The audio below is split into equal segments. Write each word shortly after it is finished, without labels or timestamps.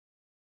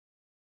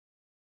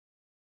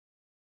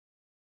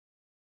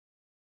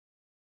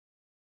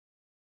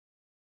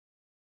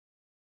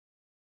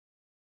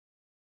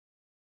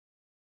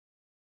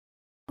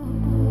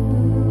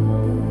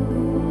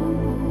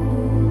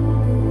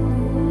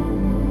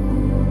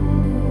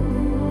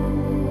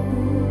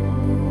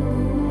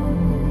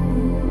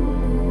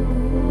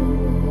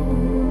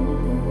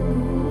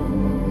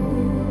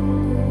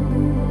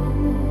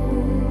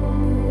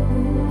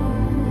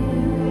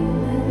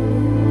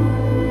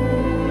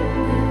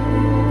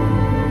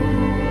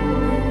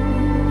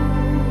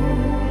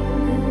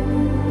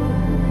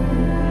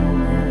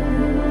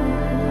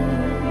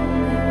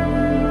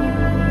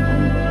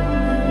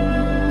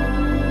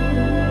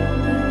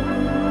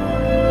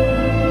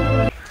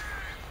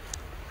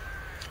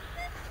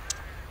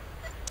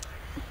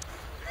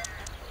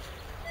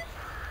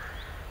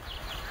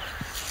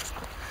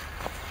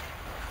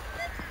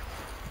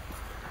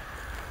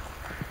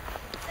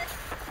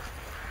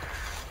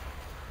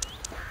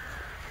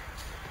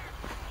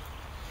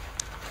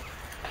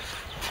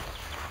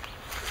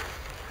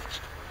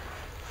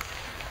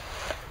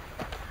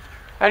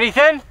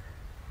Anything?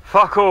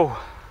 Fuck all.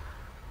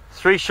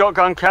 3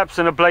 shotgun caps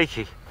and a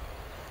Blakey.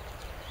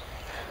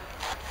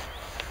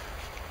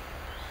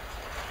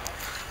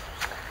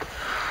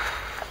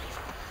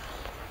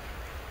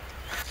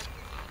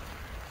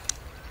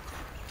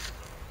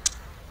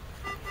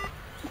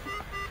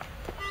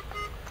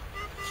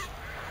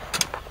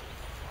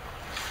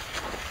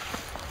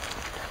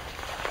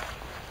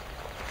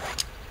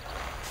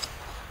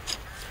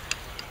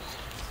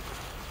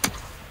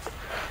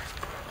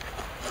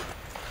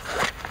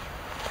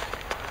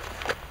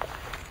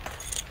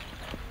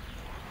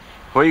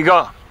 What you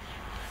got?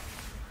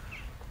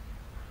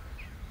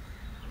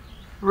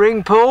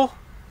 Ring pull.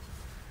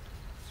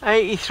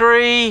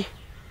 83.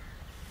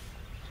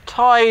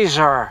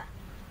 Tizer.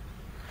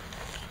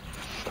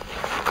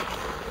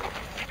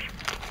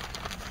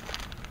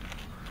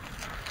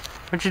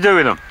 What'd you do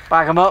with them?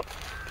 Bag them up.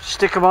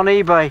 Stick them on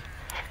eBay.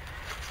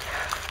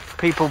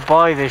 People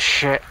buy this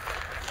shit.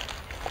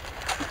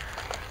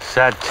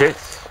 Sad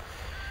tits.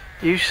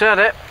 You said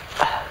it.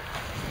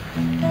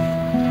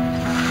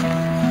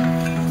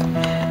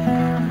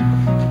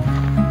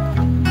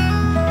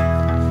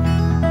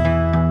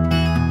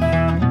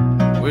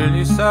 Will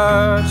you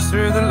search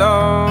through the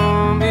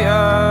loamy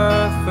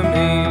earth for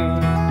me?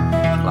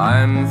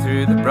 Climb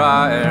through the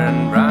briar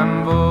and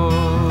bramble.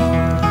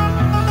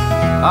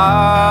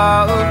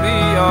 I'll be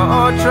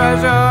your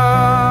treasure.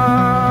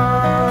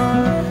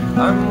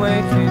 I'm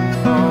waiting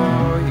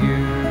for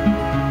you.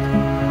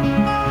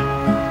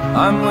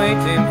 I'm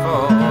waiting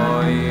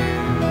for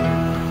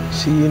you.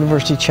 See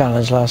University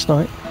Challenge last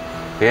night?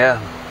 Yeah.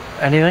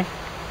 Anything?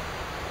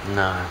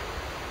 No.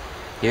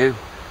 You?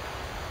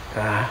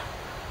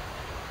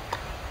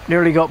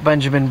 Nearly got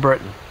Benjamin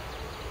Britten.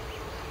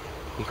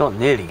 You can't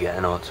nearly get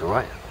an answer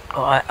right.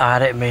 Oh, I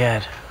had it in my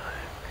head.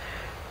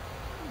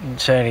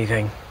 Didn't say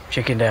anything.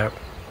 Chickened out.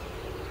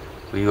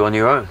 Were you on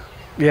your own?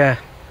 Yeah.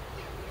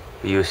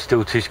 But you were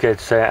still too scared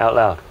to say it out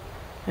loud?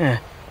 Yeah.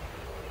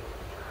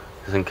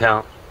 Doesn't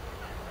count.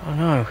 I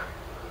know.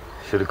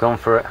 Should have gone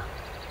for it.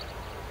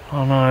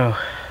 I know.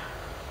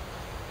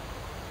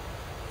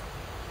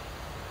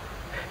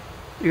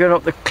 You going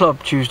up the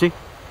club Tuesday?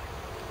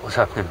 What's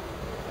happening?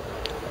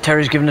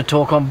 Terry's giving a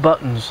talk on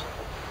buttons.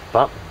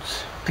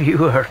 Buttons? You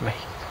heard me.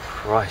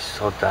 Christ,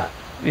 sod that.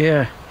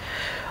 Yeah.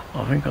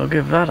 I think I'll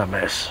give that a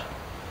miss.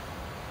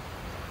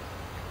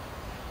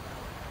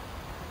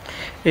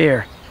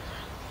 Here.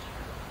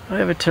 Did I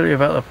ever tell you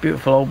about the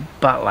beautiful old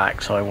battle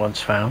axe I once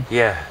found?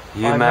 Yeah,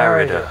 you I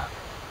married married her.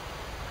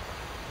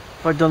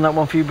 Have I done that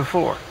one for you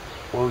before?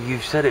 Well,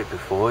 you've said it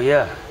before,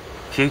 yeah.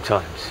 A few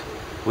times.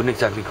 Wouldn't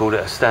exactly call it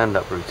a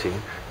stand-up routine.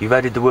 You've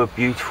added the word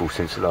beautiful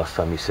since the last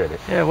time you said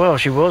it. Yeah, well,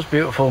 she was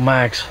beautiful,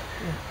 Mags.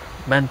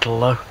 Mental,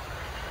 though.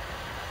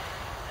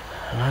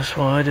 And that's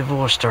why I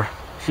divorced her.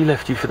 She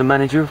left you for the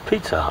manager of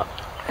Pizza Hut.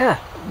 Yeah,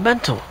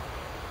 mental.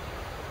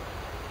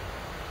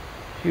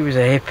 She was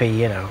a hippie,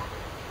 you know.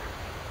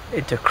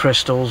 Into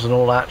crystals and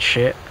all that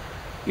shit.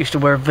 Used to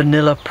wear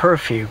vanilla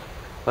perfume.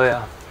 Oh,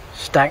 yeah?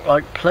 Stank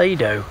like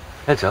Play-Doh.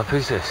 Heads up,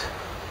 who's this?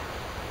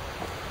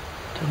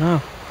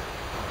 Dunno.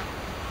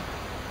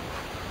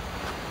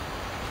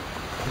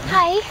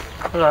 Hi.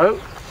 Hello.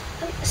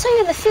 Saw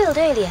you in the field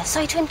earlier.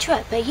 Sorry to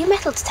interrupt, but are you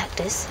metal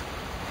detectors?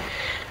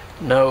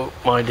 No,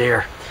 my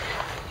dear.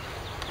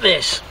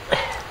 This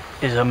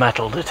is a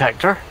metal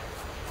detector.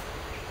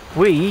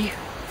 We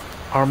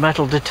are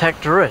metal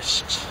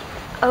detectorists.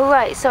 Oh,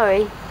 right,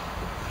 sorry.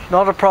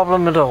 Not a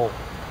problem at all.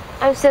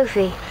 I'm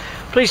Sophie.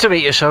 Pleased to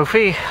meet you,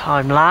 Sophie.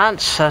 I'm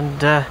Lance, and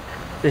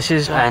this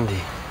is Andy.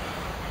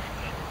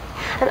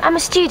 I'm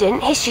a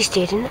student, history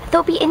student.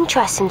 Thought it'd be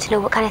interesting to know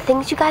what kind of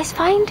things you guys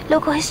find.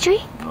 Local history?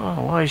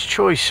 Oh, wise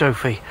choice,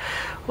 Sophie.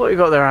 What you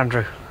got there,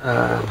 Andrew?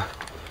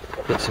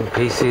 Bits and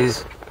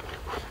pieces.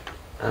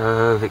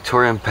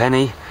 Victorian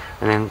penny,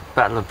 and then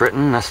Battle of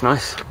Britain, that's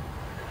nice.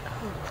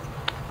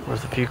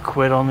 Worth a few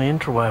quid on the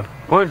interweb.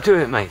 Won't do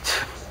it,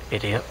 mate.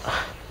 Idiot.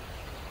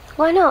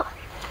 Why not?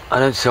 I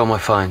don't sell my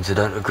finds, I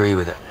don't agree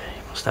with it.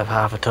 Must have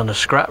half a ton of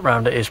scrap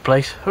round at his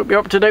place. Hope you're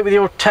up to date with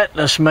your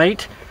tetanus,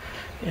 mate.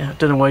 Yeah,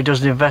 don't know why he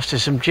doesn't invest in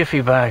some jiffy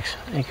bags.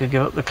 He could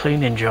give up the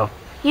cleaning job.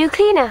 You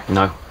cleaner?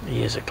 No.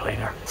 He is a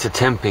cleaner. It's a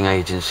temping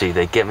agency,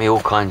 they get me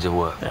all kinds of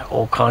work. Yeah,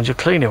 all kinds of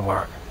cleaning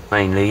work.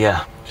 Mainly,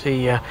 yeah.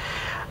 See,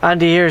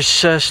 Andy here's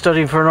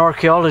studying for an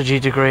archaeology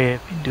degree.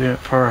 Been doing it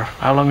for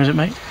how long is it,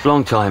 mate?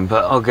 Long time,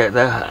 but I'll get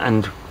there,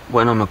 and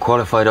when I'm a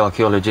qualified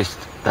archaeologist,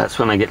 that's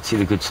when I get to see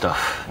the good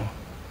stuff.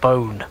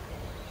 Bone.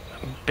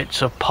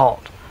 Bits of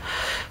pot.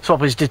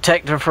 Swap his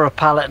detector for a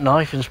palette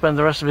knife and spend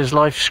the rest of his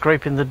life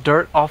scraping the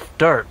dirt off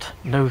dirt.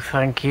 No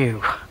thank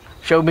you.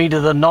 Show me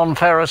to the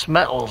non-ferrous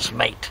metals,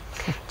 mate.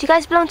 Do you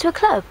guys belong to a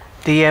club?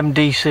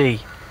 DMDC.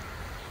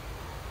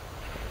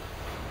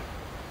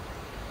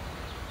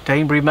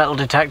 Danebury Metal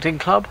Detecting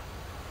Club.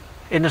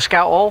 In the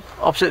Scout Hall,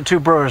 opposite the Two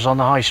Brewers on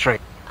the High Street.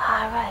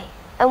 Ah, right.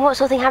 And what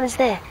sort of thing happens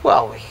there?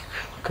 Well, we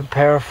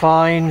compare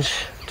finds,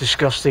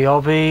 discuss the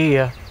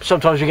hobby.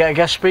 Sometimes we get a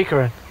guest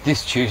speaker in.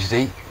 This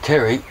Tuesday,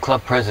 Terry,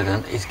 club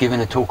president, is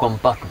giving a talk on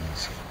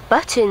buttons.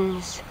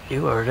 Buttons?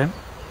 You heard him.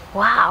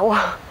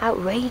 Wow,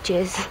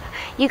 outrageous.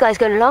 You guys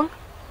going along?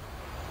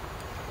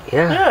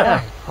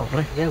 Yeah.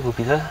 Probably. Yeah, we'll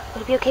be there.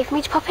 Would it be okay for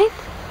me to pop in?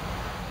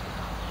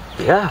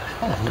 Yeah.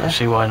 Don't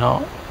see why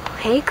not.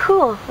 Okay,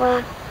 cool.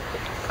 Well,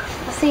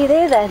 I'll see you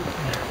there then.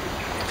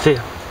 See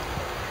ya.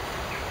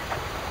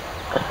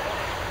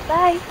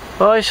 Bye.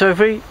 Bye,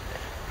 Sophie.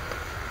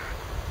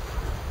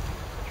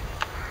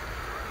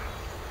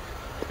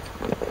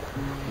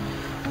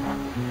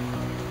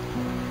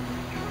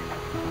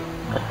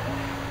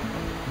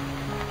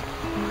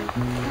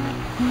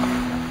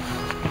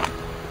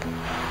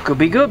 Could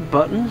be good,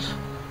 Buttons.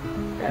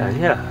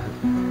 Yeah.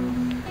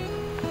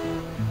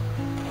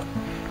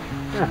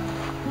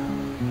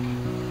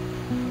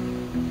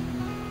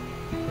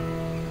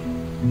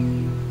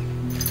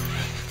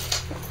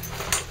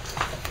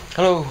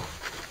 Hello.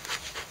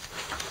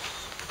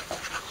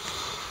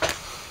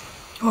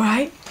 All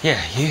right?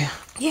 Yeah, you?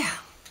 Yeah.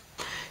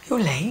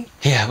 You're late.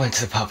 Yeah, I went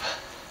to the pub.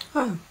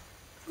 Oh,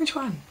 which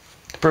one?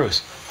 The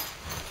Brewers.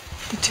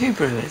 The Two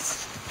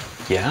Brewers.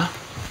 Yeah?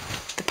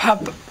 The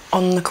pub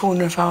on the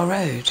corner of our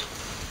road.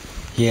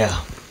 Yeah.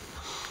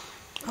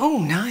 Oh,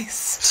 nice.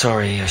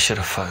 Sorry, I should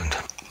have phoned.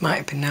 Might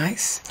have been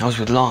nice. I was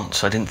with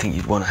Lance. I didn't think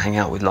you'd want to hang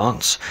out with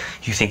Lance.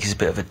 You think he's a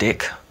bit of a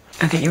dick.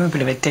 I think you're a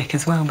bit of a dick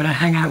as well, but I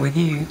hang out with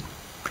you.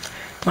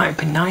 Might have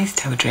been nice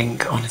to have a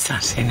drink on a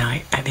Saturday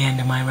night at the end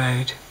of my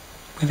road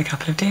with a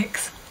couple of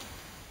dicks.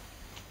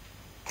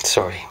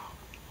 Sorry.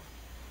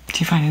 Do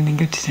you find anything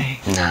good today?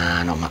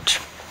 Nah, not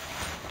much.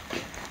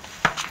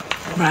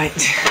 Right.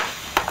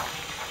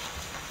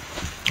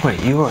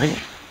 Wait, you alright?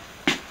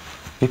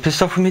 You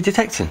pissed off with me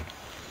detecting?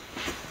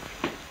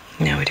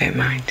 No, I don't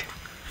mind.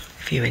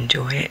 If you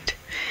enjoy it,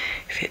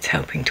 if it's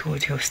helping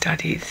towards your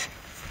studies.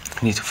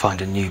 I need to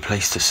find a new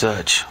place to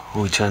search.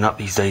 All we turn up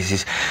these days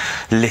is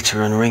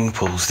litter and ring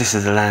pools. This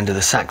is the land of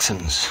the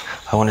Saxons.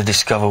 I want to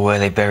discover where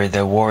they buried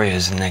their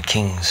warriors and their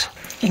kings.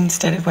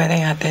 Instead of where they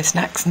had their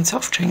snacks and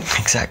soft drinks.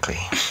 Exactly.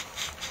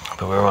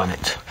 But we're on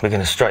it. We're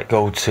going to strike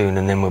gold soon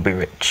and then we'll be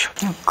rich.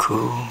 Oh,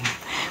 cool.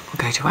 We'll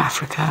go to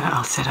Africa.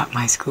 I'll set up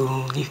my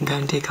school. You can go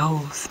and dig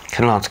holes.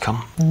 Can Lance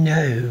come?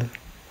 No.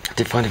 I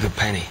did find a good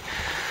penny.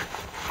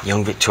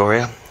 Young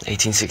Victoria,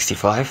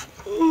 1865.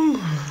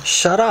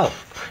 Shut up.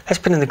 That's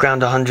been in the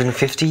ground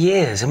 150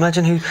 years.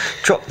 Imagine who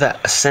dropped that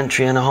a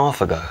century and a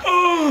half ago.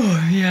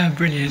 Oh, yeah,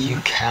 brilliant. You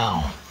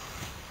cow.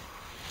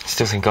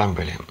 Still think I'm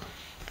brilliant?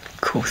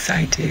 Of course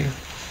I do.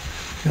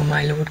 You're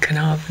my Lord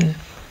Carnarvon,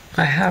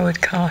 my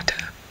Howard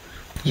Carter.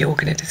 You're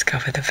going to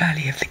discover the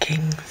Valley of the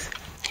Kings.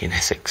 In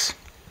Essex.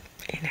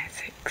 In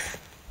Essex.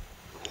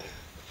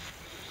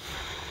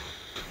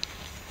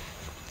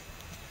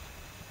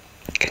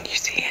 Can you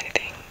see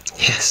anything?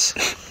 Yes.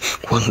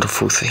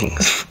 Wonderful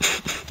things.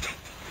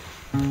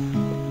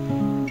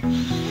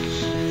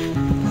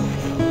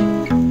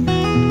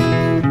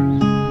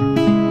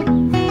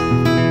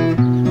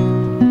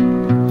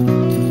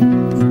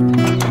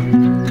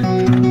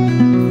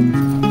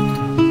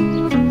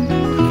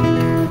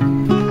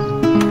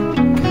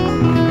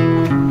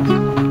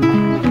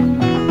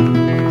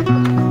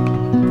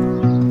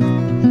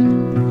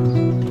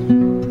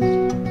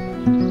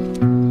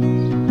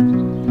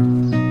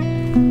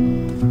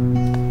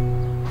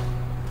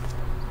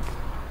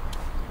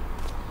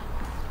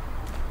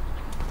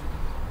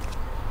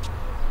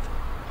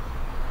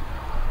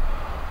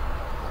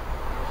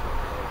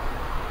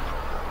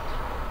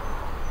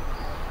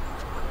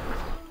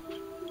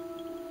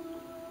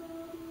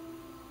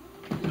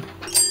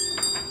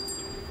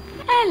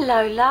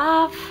 Hello,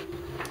 love.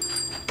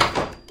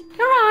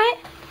 You alright?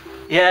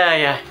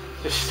 Yeah.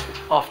 Just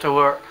after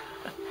work.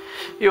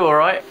 You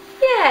alright?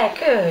 Yeah,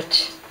 good.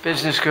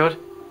 Business good?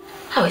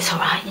 Oh, it's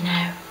alright, you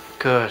know.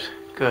 Good.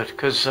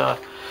 Because I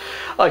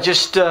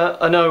just,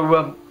 I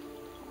know,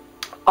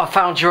 I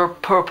found your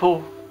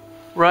Purple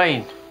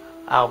Rain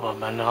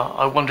album and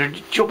I wondered,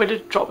 do you want me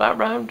to drop that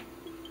round?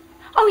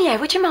 Oh, yeah,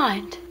 would you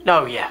mind?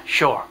 No, yeah,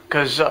 sure.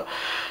 Because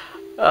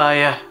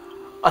I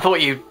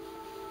thought you...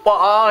 Well,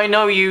 I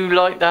know you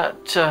like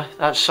that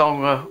that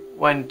song,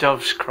 When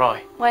Doves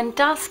Cry. When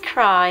Doves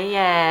Cry,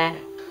 yeah.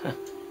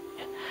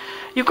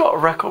 You've got a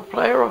record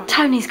player? Or...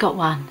 Tony's got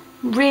one.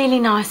 Really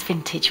nice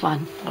vintage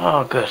one.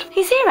 Oh, good.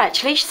 He's here,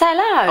 actually. You should say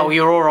hello. Oh,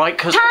 you're all right,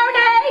 because...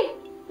 Tony!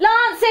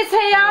 Lance is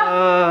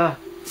here!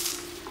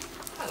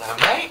 Hello,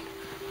 mate.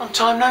 Long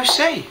time no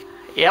see.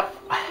 Yep.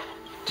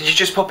 Did you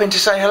just pop in to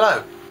say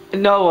hello?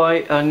 No,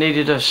 I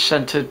needed a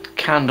scented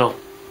candle.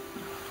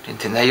 Didn't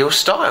think they're your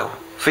style.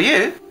 For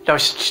you? No,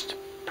 it's just a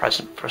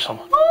present for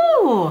someone.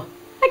 Ooh,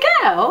 a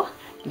girl?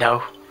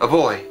 No. A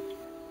boy?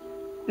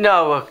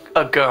 No,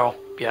 a girl,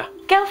 yeah.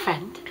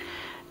 Girlfriend?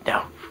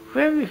 No.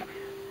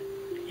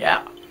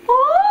 Yeah.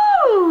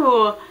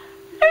 Ooh,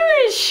 who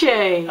is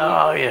she?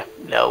 Oh, yeah,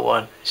 no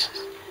one. It's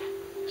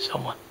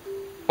someone.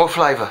 What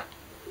flavour?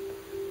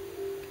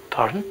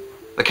 Pardon?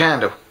 The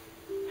candle.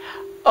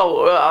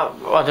 Oh,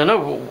 I don't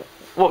know.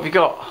 What have you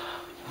got?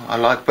 I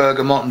like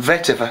bergamot and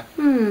vetiver.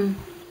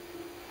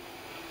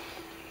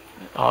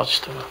 I'll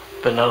just have a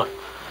vanilla.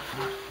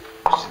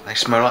 They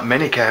smell like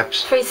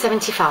minicabs.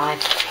 £3.75.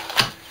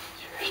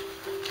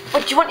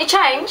 What, do you want your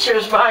change?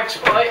 Cheers, Max.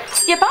 Bye.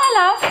 Yeah, bye,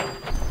 love.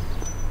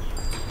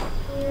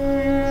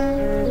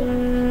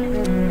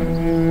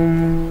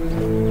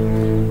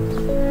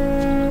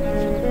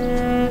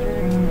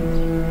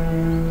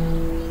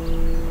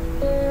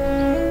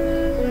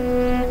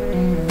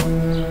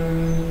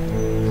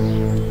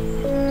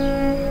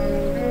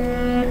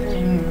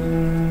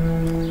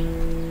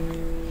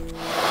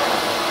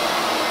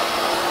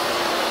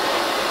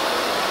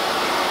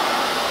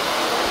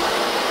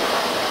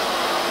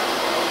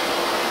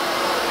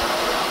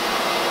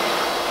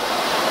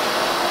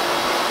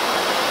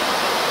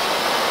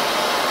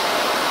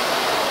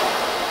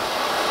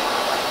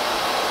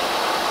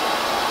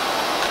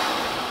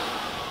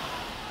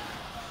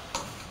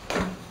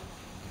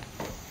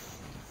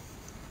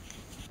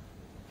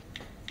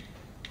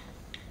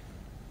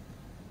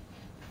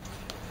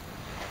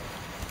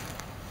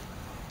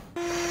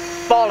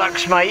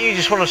 Bollocks, mate. You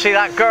just want to see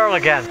that girl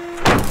again.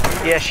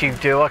 Yes, you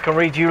do. I can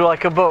read you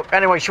like a book.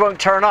 Anyway, she won't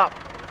turn up.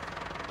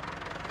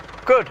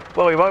 Good.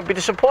 Well, we won't be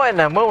disappointed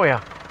then, will we?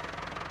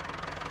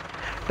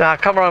 Now,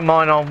 come around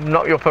mine. I'll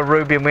knock you up a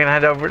ruby and we can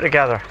head over it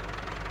together.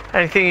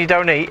 Anything you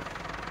don't eat?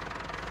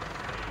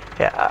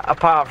 Yeah,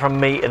 apart from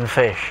meat and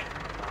fish.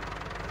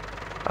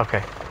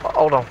 Okay,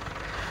 hold on.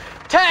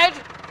 Ted!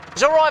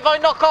 It's alright if I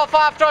knock off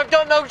after I've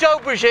done those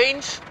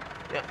aubergines?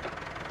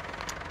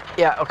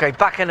 Yeah, okay,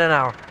 back in an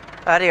hour.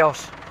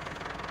 Adios.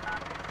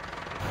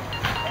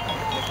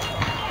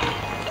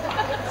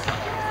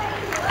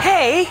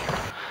 Hey!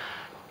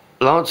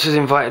 Lance has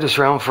invited us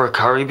round for a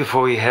curry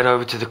before we head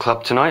over to the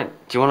club tonight.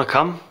 Do you want to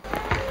come?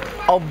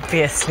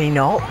 Obviously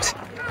not.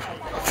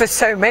 For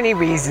so many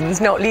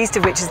reasons, not least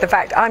of which is the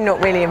fact I'm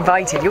not really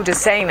invited. You're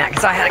just saying that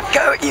because I had a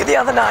go at you the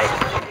other night.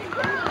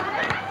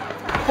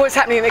 What's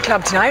happening at the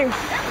club tonight?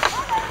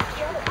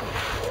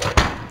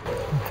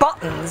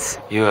 Buttons?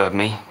 You heard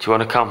me. Do you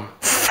want to come?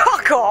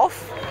 Fuck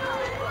off!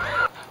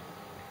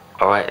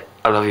 All right,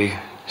 I love you.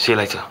 See you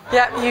later.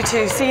 Yeah, you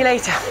too. See you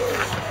later.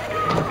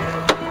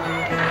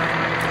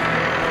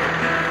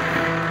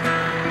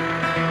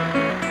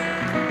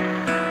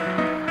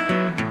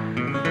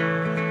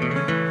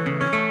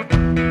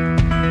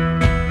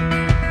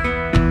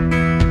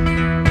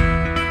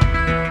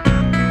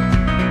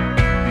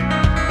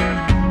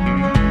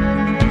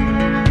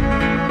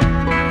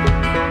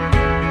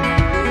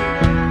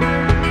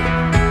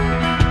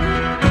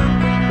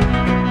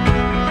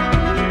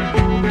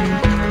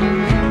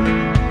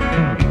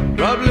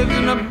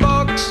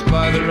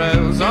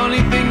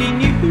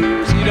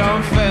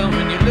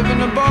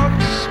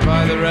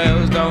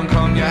 Don't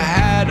comb your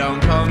hair, don't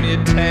comb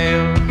your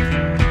tail.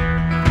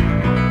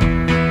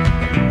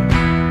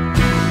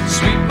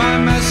 Sweep my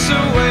mess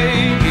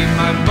away, leave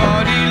my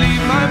body,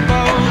 leave my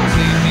bones,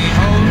 leave me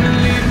whole and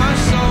leave my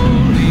soul,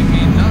 leave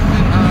me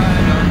nothing I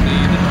don't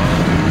need at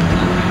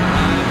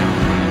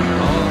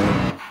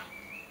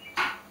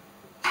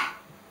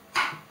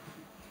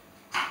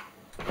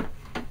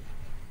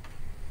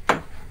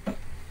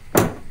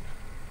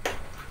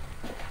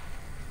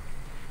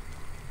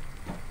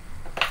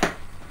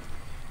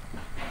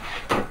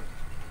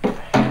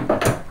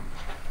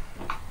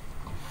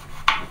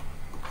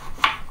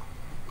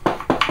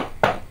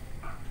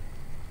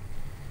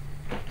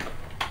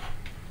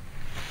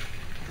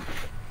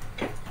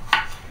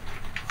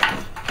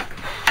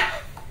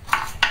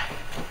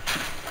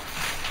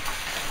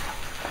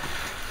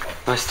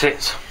Nice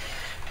tits.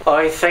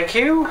 I thank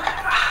you.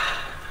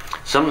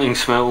 Something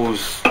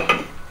smells...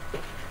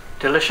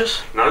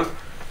 Delicious. No,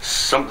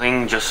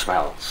 something just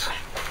smells.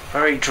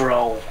 Very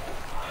droll.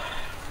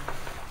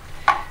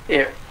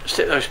 Here,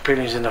 stick those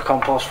peelings in the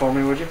compost for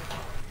me, would you?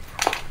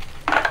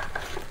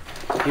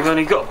 You've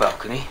only got a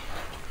balcony.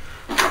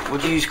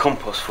 What do you use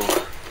compost for?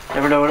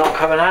 Never know, we're not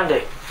coming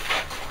handy.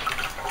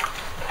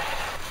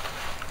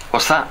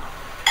 What's that?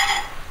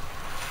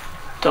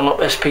 Dunlop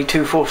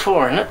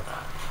SP244, isn't it?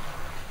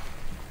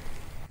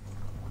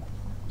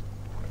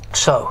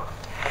 So,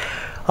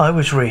 I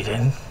was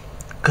reading,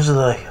 because of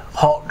the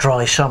hot,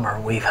 dry summer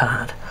we've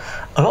had,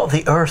 a lot of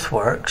the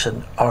earthworks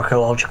and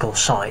archaeological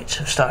sites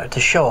have started to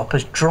show up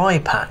as dry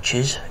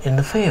patches in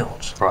the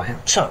fields. Right.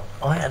 So,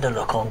 I had a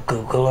look on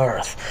Google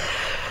Earth.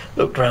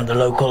 Looked around the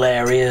local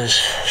areas,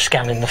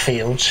 scanning the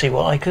fields, see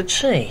what I could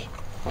see.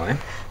 Right.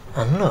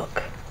 And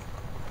look.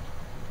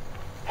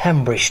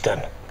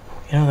 Hembryston.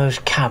 You know those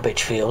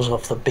cabbage fields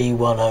off the B1010?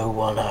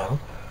 Well,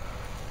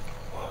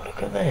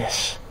 look at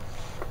this.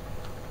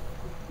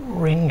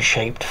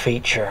 Ring-shaped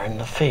feature in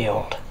the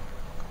field.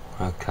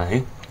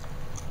 Okay.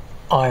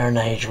 Iron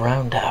Age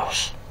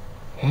roundhouse.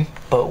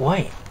 But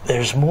wait,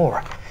 there's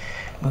more.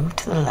 Move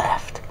to the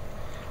left.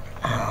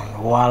 And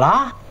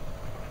voila!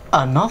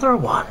 Another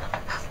one.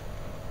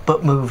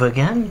 But move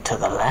again to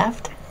the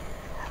left.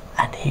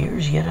 And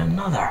here's yet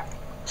another.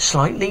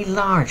 Slightly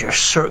larger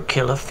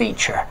circular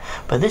feature.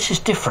 But this is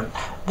different.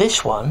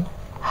 This one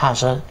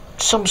has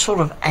some sort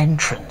of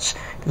entrance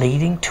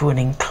leading to an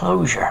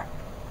enclosure.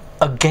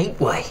 A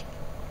gateway.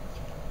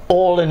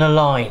 All in a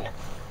line.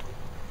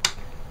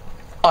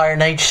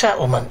 Iron Age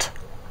settlement.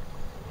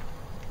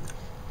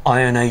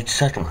 Iron Age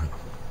settlement?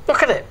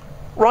 Look at it.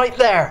 Right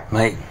there.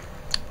 Mate,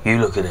 you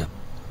look at it.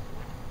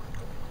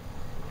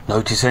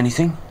 Notice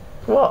anything?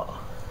 What?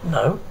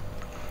 No.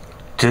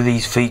 Do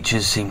these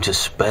features seem to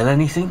spell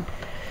anything?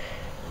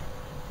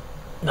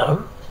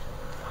 No.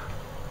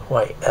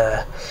 Wait,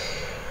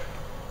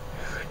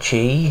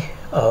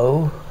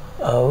 G-O-O.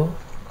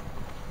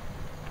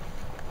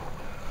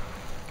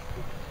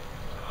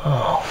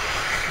 Oh,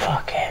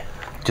 fuck it.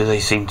 Do they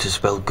seem to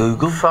spell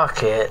Google?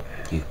 Fuck it.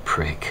 You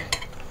prick.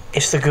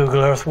 It's the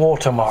Google Earth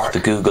watermark. The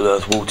Google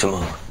Earth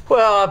watermark.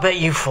 Well, I bet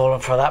you've fallen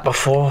for that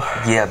before.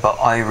 Yeah, but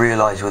I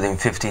realised within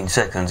 15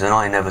 seconds and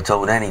I never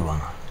told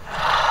anyone.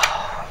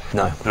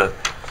 No, look,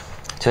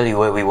 tell you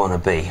where we want to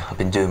be. I've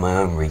been doing my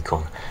own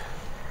recon.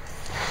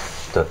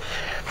 Look,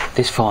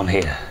 this farm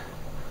here,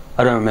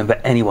 I don't remember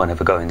anyone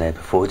ever going there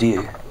before, do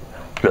you?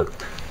 Look,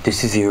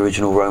 this is the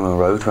original Roman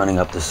road running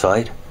up the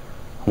side.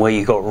 Where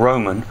you got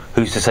Roman,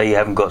 who's to say you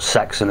haven't got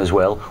Saxon as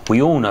well?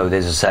 We all know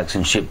there's a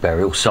Saxon ship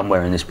burial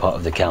somewhere in this part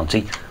of the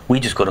county. We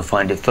just got to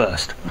find it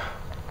first.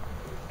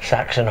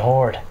 Saxon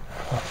hoard.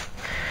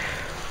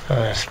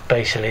 That's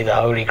basically the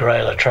Holy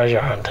Grail of treasure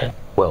hunting.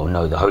 Well,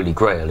 no, the Holy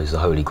Grail is the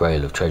Holy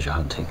Grail of treasure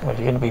hunting. Well, if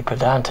you're going to be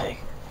pedantic,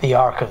 the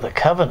Ark of the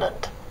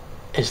Covenant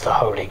is the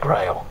Holy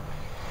Grail.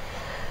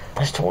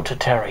 Let's talk to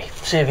Terry,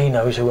 see if he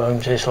knows who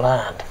owns this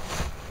land.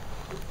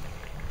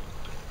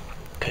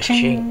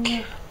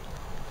 Ka-chink.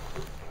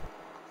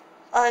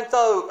 And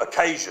though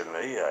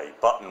occasionally a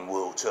button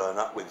will turn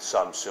up with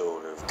some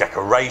sort of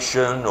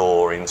decoration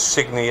or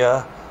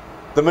insignia,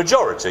 the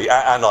majority,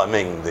 and I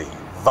mean the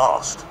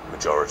vast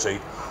majority,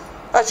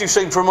 as you've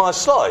seen from my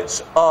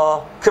slides,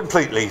 are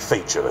completely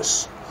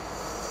featureless.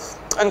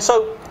 And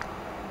so,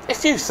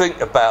 if you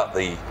think about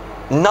the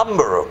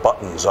number of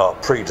buttons our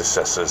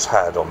predecessors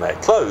had on their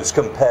clothes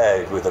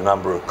compared with the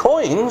number of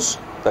coins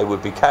they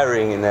would be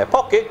carrying in their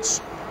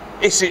pockets,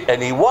 is it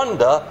any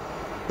wonder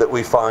that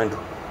we find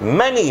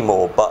many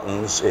more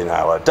buttons in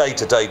our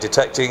day-to-day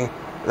detecting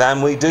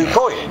than we do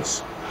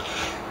coins?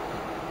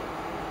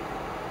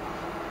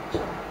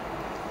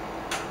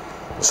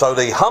 So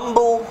the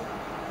humble,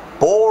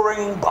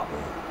 boring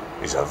button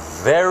is a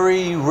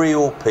very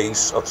real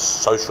piece of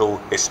social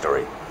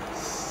history.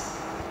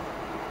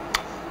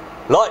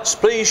 Lights,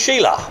 please,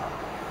 Sheila.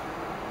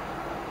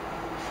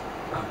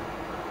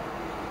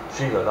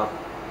 Sheila.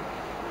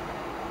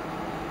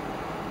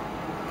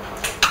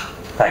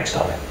 Thanks,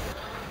 darling.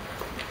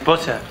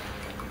 Butter.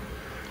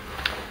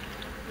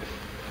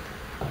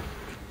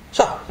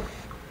 So,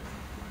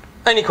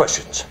 any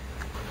questions?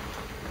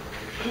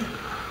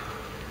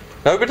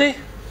 Nobody?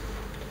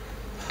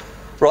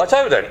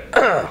 Righto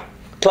then.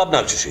 Club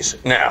notices.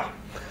 Now,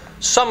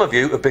 some of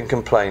you have been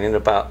complaining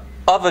about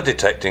other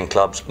detecting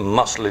clubs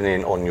muscling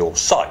in on your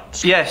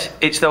sites. Yes,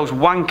 it's those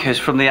wankers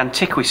from the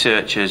antiquity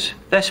searchers.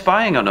 They're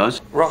spying on us.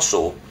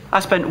 Russell. I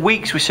spent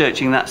weeks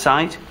researching that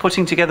site,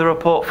 putting together a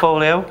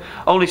portfolio,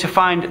 only to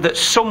find that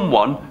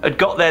someone had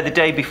got there the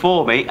day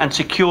before me and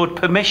secured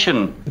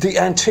permission. The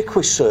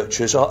antiquity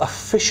searchers are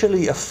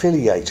officially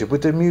affiliated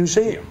with the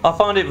museum. I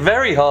find it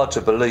very hard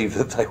to believe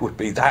that they would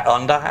be that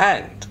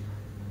underhand.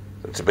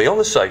 But to be on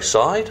the safe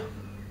side,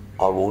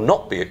 I will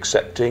not be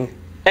accepting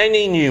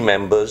any new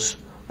members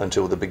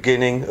until the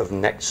beginning of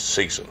next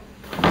season.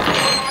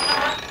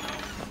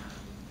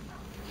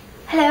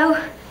 Hello,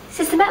 is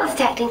this the metal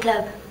detecting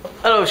club?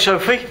 Hello,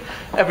 Sophie.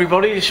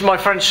 Everybody, this is my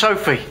friend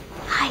Sophie.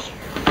 Hi.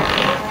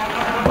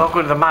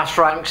 Welcome to the mass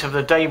ranks of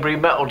the Danebury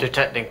Metal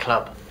Detecting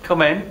Club.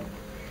 Come in.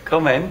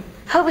 Come in.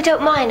 Hope you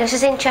don't mind. I was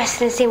just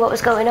interested in seeing what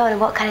was going on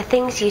and what kind of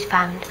things you'd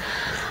found.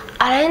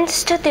 I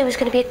understood there was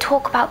going to be a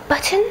talk about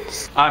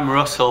buttons. I'm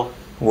Russell.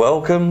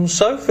 Welcome,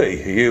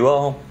 Sophie. You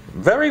are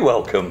very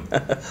welcome.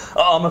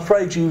 I'm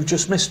afraid you've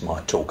just missed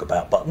my talk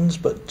about buttons,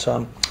 but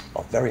I'll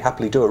very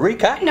happily do a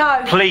recap.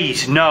 No.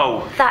 Please,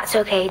 no. That's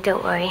okay,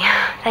 don't worry.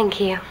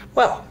 Thank you.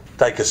 Well,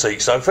 take a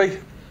seat, Sophie.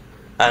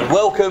 And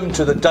welcome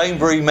to the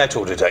Danebury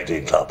Metal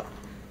Detecting Club.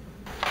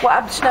 What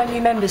happened to no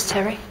new members,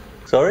 Terry?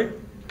 Sorry?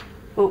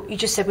 Well, you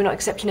just said we're not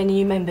accepting any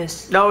new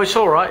members. No, it's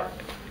all right.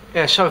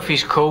 Yeah,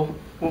 Sophie's cool.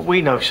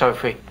 We know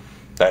Sophie.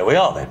 There we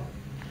are then.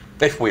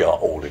 If we are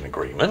all in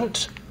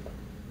agreement,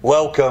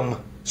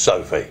 welcome,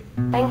 Sophie.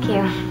 Thank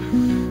you.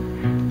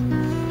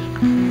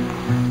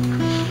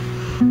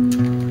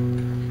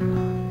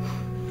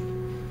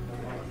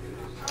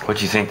 What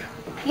do you think?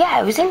 Yeah,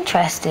 it was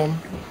interesting.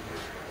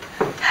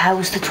 How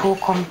was the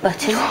talk on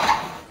buttons?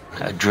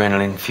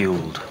 Adrenaline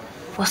fueled.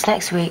 What's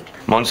next week?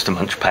 Monster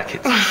Munch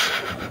packets.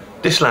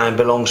 This land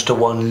belongs to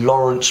one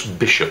Lawrence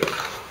Bishop.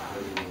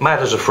 Mad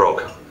as a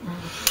frog.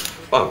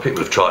 Well, people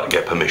have tried to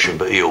get permission,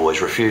 but he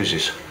always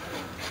refuses.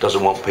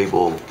 Doesn't want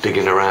people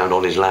digging around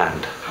on his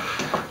land.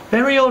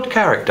 Very odd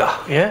character.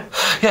 Yeah?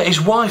 Yeah,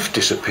 his wife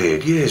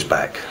disappeared years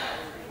back.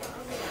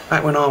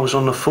 Back when I was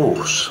on the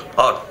force.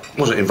 I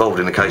wasn't involved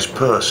in the case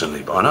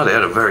personally, but I know they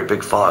had a very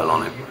big file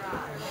on him.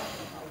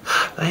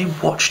 They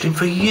watched him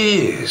for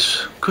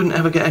years. Couldn't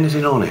ever get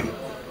anything on him.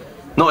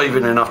 Not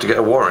even enough to get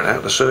a warrant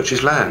out to search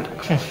his land.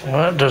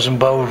 Well, that doesn't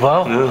bode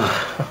well.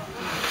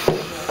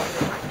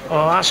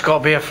 Well, that's got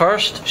to be a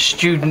first.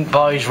 Student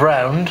buys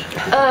round.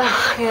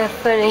 Yeah,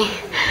 funny.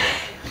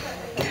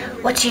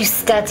 What are you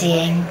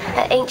studying?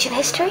 Ancient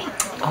history?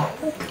 Oh,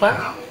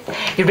 well,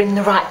 you're in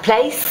the right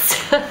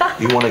place.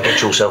 You want to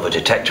get yourself a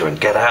detector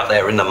and get out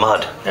there in the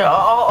mud. Yeah,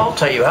 I'll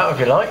take you out if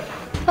you like.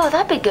 Oh,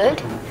 that'd be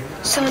good.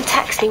 Someone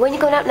text me. When are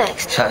you going out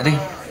next? Saturday?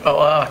 Oh,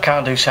 I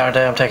can't do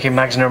Saturday. I'm taking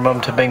Mags and her mum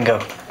to bingo.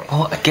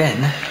 What,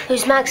 again?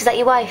 Who's Mags? Is that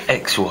your wife?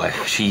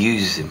 Ex-wife. She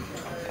uses him.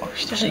 Well,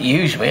 she doesn't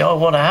use me. I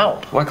want to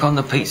help. Why can't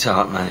the Pizza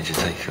Hut manager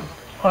take him?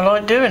 I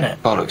like doing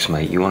it. Bollocks,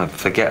 mate. You want to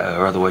forget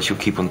her, otherwise you'll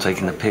keep on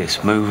taking the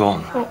piss. Move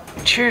on. Well,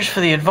 cheers for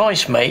the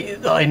advice,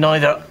 mate, that I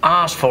neither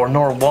asked for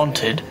nor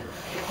wanted.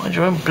 Mind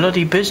your own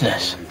bloody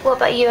business. What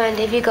about you,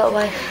 Andy? Have you got a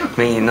wife?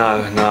 Me?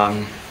 No,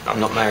 I'm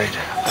not married.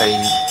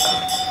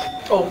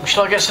 Oh,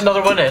 shall I get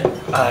another one in?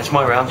 It's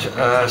my round.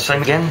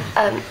 Same again?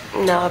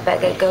 No, I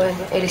better get going.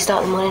 Early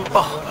start in the morning.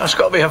 Oh, that's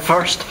got to be a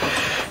first.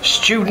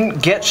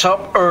 Student gets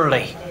up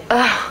early.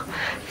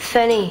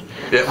 Funny.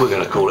 Yeah, we're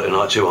going to call it a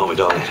night too, aren't we,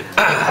 darling?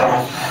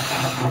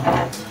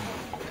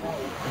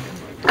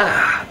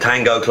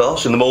 Tango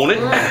class in the morning.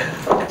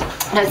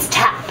 No, it's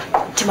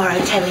tap. Tomorrow,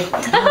 Terry.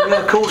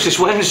 Yeah, of course, it's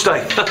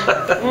Wednesday.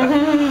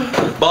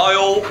 Bye,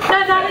 all.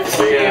 Bye-bye.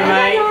 See you,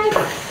 mate.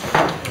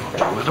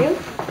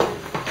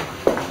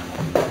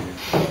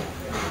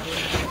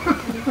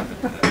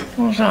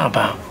 What was that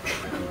about?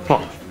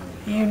 What?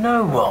 You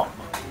know what?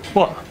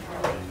 What?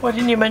 Why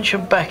didn't you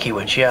mention Becky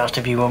when she asked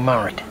if you were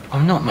married?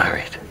 I'm not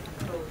married.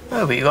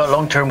 Oh, but you got a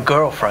long-term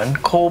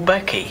girlfriend called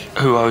Becky.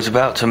 Who I was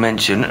about to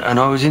mention, and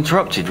I was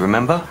interrupted,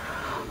 remember?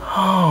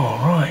 Oh,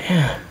 right,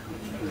 yeah.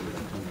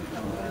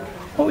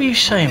 What were you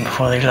saying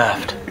before they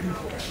left?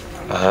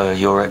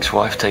 Your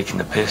ex-wife taking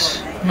the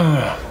piss.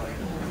 No.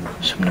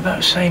 Something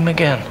about same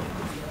again.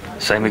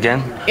 Same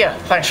again? Yeah,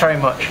 thanks very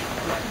much.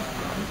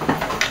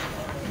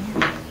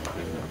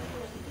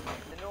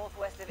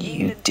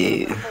 You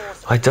do.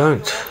 I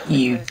don't.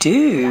 You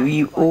do.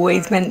 You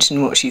always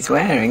mention what she's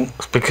wearing.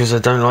 It's because I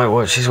don't like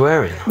what she's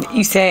wearing.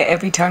 You say it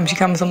every time she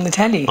comes on the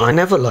telly. I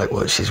never like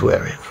what she's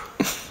wearing.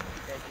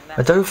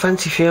 I don't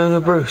fancy Fiona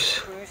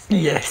Bruce.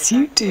 Yes,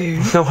 you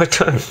do. No, I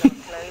don't.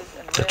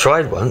 I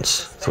tried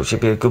once. Thought she'd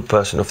be a good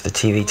person off the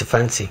TV to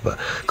fancy, but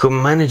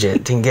couldn't manage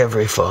it. Didn't get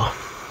very far.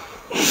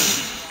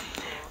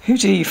 Who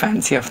do you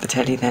fancy off the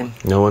telly then?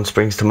 No one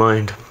springs to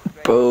mind.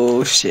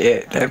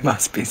 Bullshit. There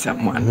must be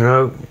someone.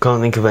 No,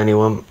 can't think of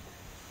anyone.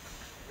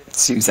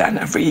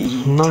 Susanna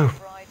Reid. No.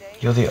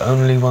 You're the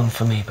only one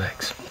for me,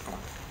 Bex.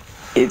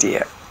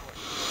 Idiot.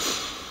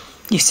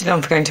 You still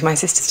on for going to my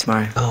sister's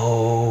tomorrow?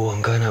 Oh,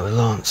 I'm going out with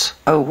Lance.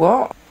 Oh,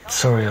 what?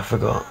 Sorry, I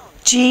forgot.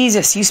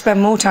 Jesus, you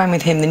spend more time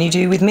with him than you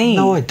do with me.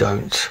 No, I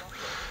don't.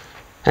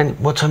 And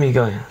what time are you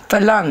going? For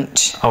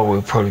lunch. Oh,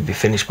 we'll probably be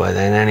finished by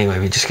then anyway.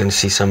 We're just going to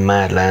see some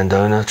mad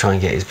landowner, try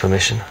and get his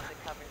permission.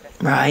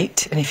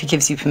 Right, and if he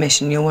gives you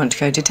permission, you'll want to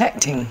go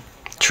detecting.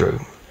 True.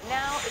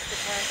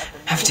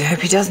 Have to hope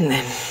he doesn't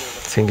then.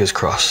 Fingers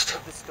crossed.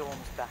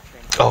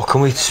 Oh,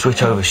 can we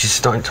switch over? She's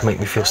starting to make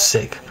me feel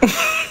sick.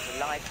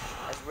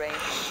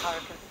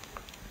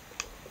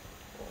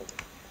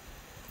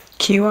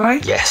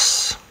 QI?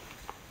 Yes.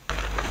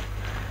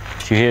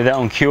 Did you hear that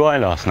on QI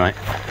last night?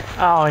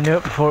 Oh, I knew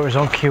it before it was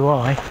on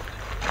QI.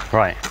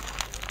 Right.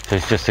 So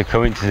it's just a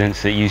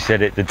coincidence that you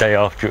said it the day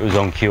after it was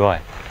on QI.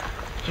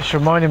 Just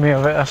reminded me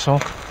of it, that's all.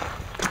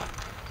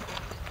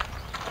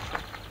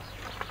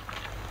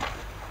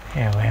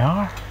 Here we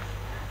are.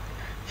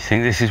 You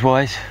think this is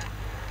wise?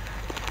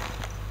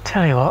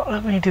 Tell you what,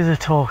 let me do the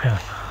talking.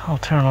 I'll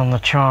turn on the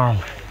charm.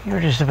 You're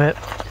just a bit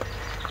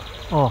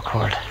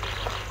awkward.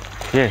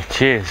 Yeah,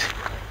 cheers.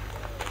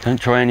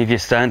 Don't try any of your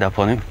stand-up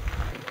on him.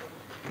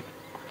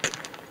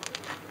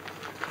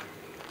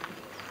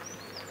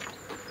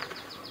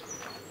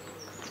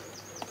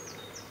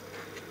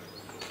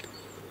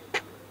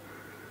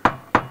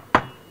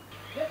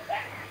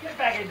 Get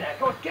back in there.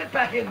 Go on, get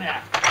back in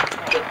there.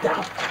 Get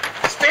down.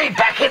 Stay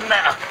back in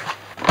there.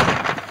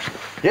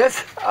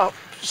 Yes? Oh,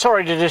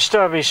 sorry to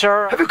disturb you,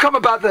 sir. Have you come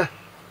about the...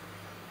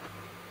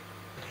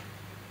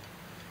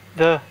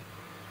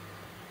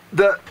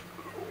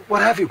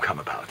 What have you come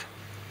about?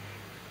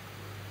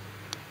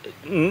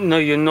 No,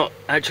 you're not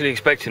actually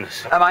expecting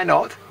us. Am I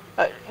not?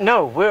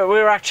 No,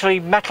 we're actually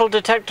metal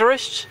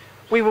detectorists.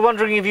 We were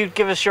wondering if you'd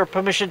give us your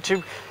permission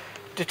to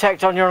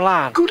detect on your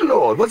land. Good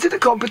Lord, was it a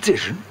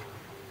competition?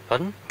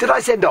 Pardon? Did I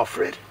send off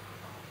for it?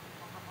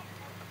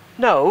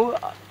 No,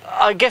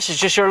 I guess it's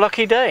just your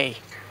lucky day.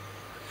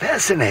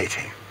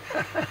 Fascinating.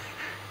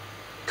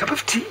 Cup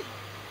of tea?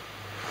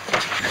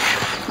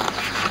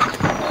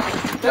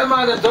 Never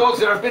mind the dogs,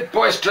 they're a bit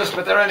boisterous,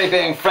 but they're only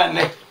being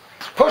friendly.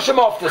 Push them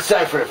off the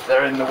sofa if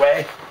they're in the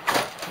way.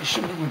 You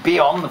shouldn't even be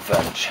on the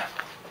furniture.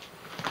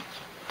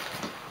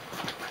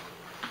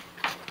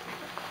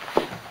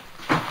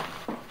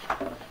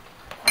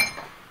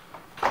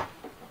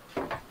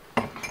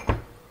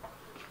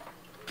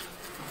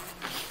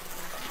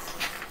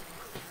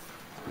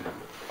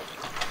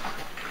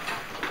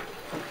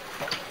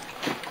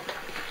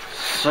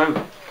 So,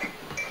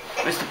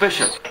 Mr.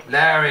 Bishop.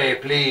 Larry,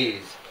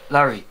 please.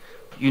 Larry,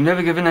 You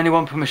never given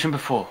anyone permission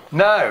before?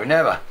 No,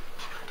 never.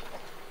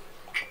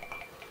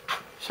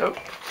 So,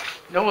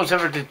 no one's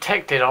ever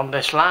detected on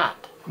this land?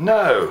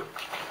 No.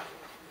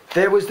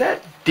 There was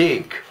that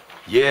dig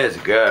years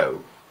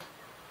ago.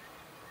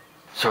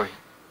 Sorry,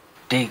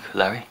 dig,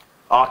 Larry?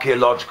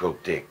 Archaeological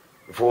dig,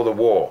 before the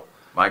war.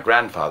 My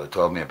grandfather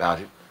told me about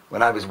it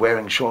when I was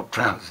wearing short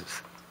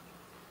trousers.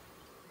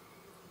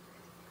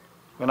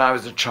 When I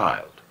was a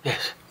child.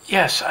 Yes.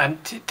 Yes, and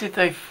did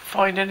they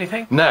find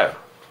anything? No.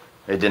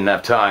 They didn't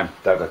have time.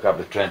 Dug a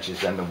couple of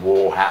trenches, then the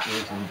war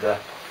happened, and they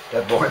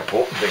had more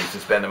important things to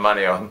spend the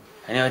money on.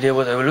 Any idea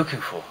what they were looking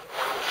for?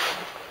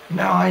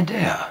 No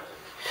idea.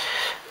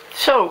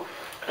 So,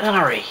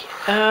 Larry,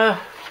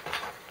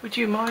 would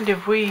you mind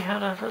if we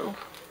had a little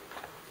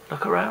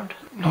look around?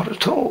 Not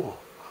at all.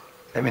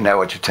 Let me know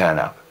what you turn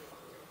up.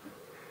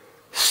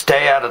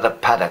 Stay out of the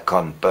paddock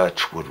on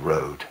Birchwood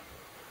Road.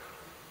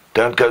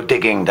 Don't go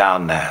digging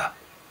down there.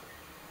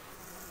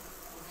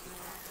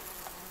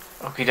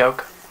 Okie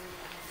doke.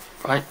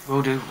 Right,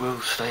 we'll do. We'll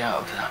stay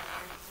out of that.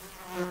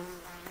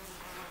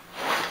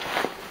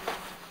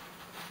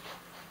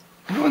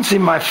 Anyone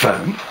seen my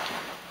phone?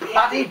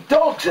 Bloody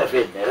dogs have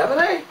been there, haven't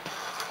they?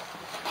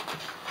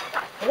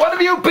 One of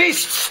you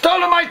beasts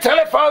stolen my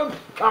telephone!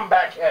 Come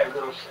back here,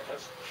 little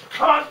shitters.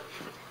 Come on!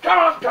 Come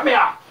on, come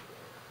here!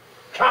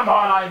 Come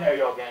on, I know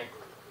your game.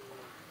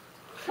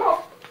 Come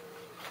on.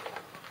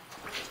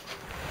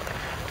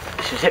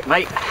 This is it,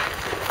 mate.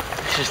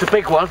 This is the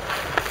big one.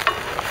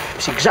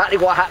 It's exactly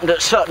what happened at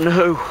Sutton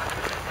Hoo.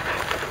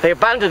 They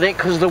abandoned it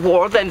because of the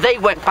war, then they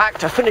went back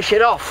to finish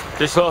it off.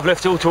 This lot have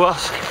left it all to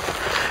us.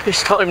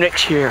 This time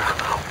next year,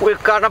 we're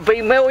gonna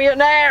be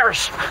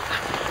millionaires!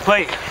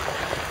 Wait,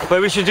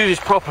 we should do this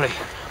properly.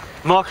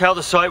 Mark out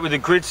the site with a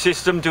grid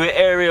system, do it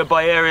area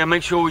by area,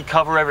 make sure we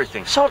cover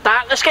everything. Sort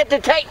that, let's get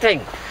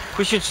detecting!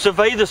 We should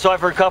survey the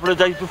site for a couple of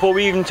days before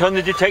we even turn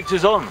the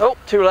detectors on. Oh,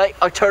 too late,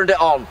 I turned it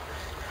on.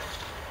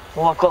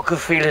 Oh, I've got a good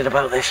feeling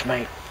about this,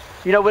 mate.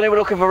 You know when they were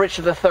looking for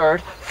Richard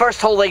III,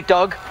 first hole they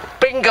dug,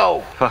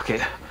 bingo! Fuck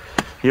it,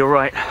 you're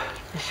right.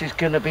 This is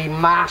gonna be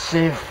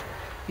massive.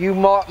 You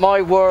mark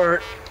my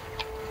word.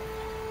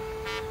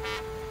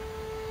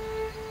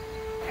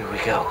 Here we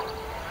go.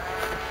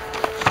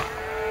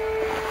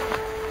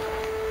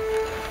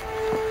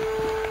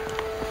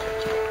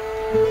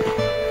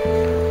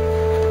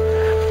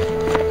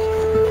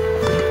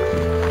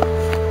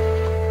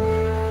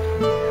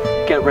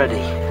 Get ready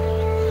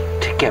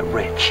to get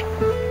rich.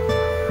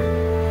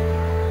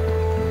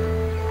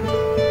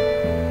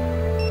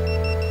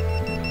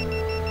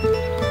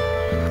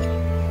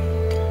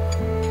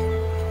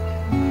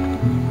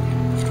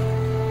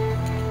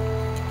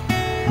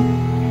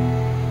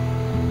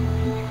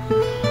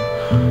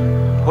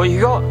 What you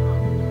got?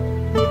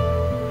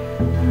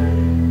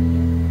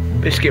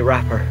 Biscuit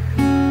wrapper.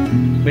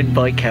 Mid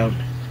bite count,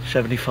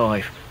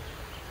 75.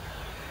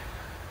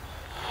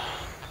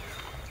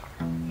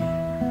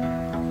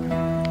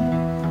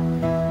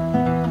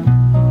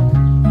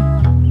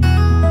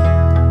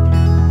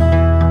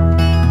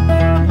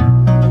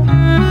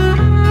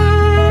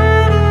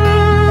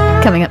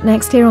 Coming up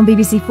next here on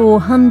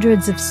BBC4,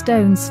 hundreds of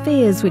stone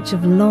spheres which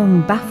have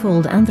long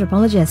baffled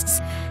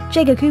anthropologists.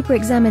 Jago Cooper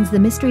examines the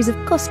mysteries of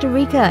Costa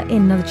Rica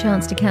in another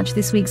chance to catch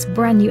this week's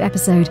brand new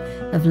episode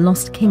of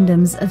Lost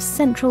Kingdoms of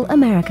Central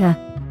America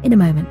in a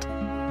moment.